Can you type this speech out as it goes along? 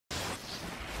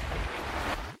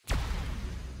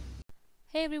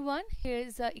Hey everyone, here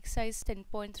is the exercise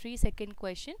 10.3 second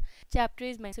question. Chapter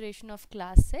is mensuration of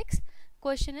class 6.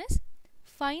 Question is,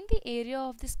 find the area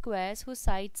of the squares whose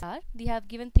sides are, they have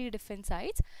given three different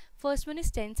sides. First one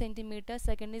is 10 centimeter,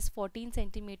 second is 14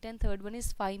 centimeter, and third one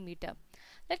is 5 meter.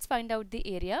 Let's find out the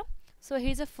area. So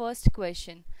here's the first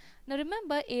question. Now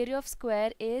remember, area of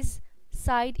square is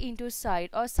side into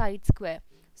side or side square.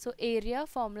 So area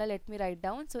formula, let me write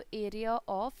down. So area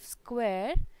of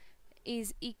square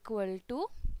is equal to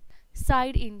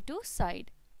side into side.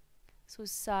 So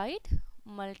side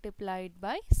multiplied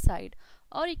by side,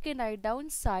 or you can write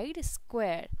down side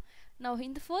square. Now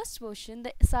in the first question,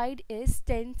 the side is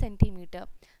 10 centimeter.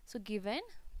 So given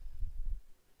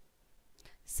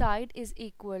side is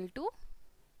equal to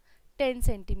 10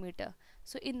 centimeter.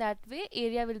 So in that way,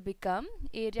 area will become,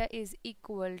 area is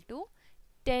equal to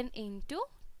 10 into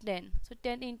 10. So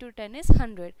 10 into 10 is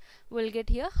 100. We'll get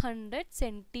here 100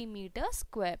 centimeter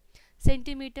square.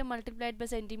 Centimeter multiplied by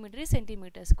centimeter is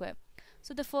centimeter square.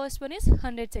 So the first one is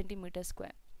 100 centimeter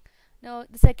square. Now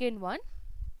the second one.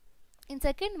 In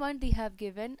second one, they have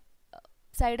given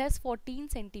side has 14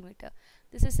 centimeter.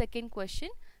 This is second question.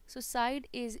 So side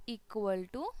is equal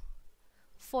to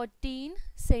 14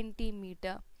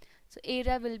 centimeter. So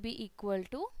area will be equal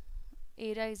to,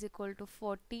 area is equal to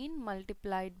 14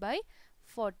 multiplied by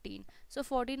 14. So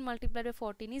 14 multiplied by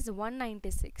 14 is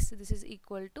 196. So this is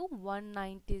equal to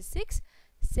 196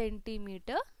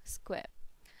 centimeter square.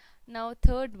 Now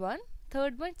third one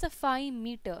is a 5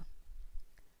 meter.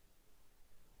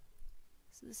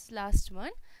 So this last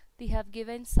one, they have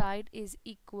given side is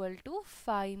equal to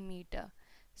 5 meter.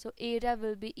 So area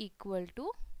will be equal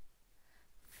to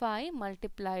 5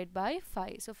 multiplied by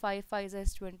 5. So 5 5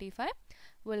 is 25.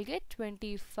 We'll get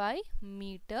 25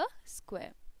 meter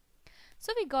square.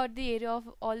 So we got the area of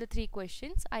all the three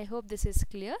questions. I hope this is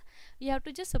clear. You have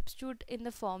to just substitute in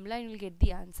the formula and you'll get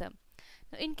the answer.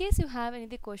 Now in case you have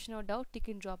any question or doubt, you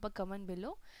can drop a comment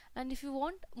below. And if you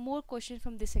want more questions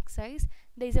from this exercise,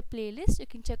 there is a playlist. You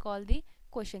can check all the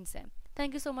questions there.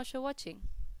 Thank you so much for watching.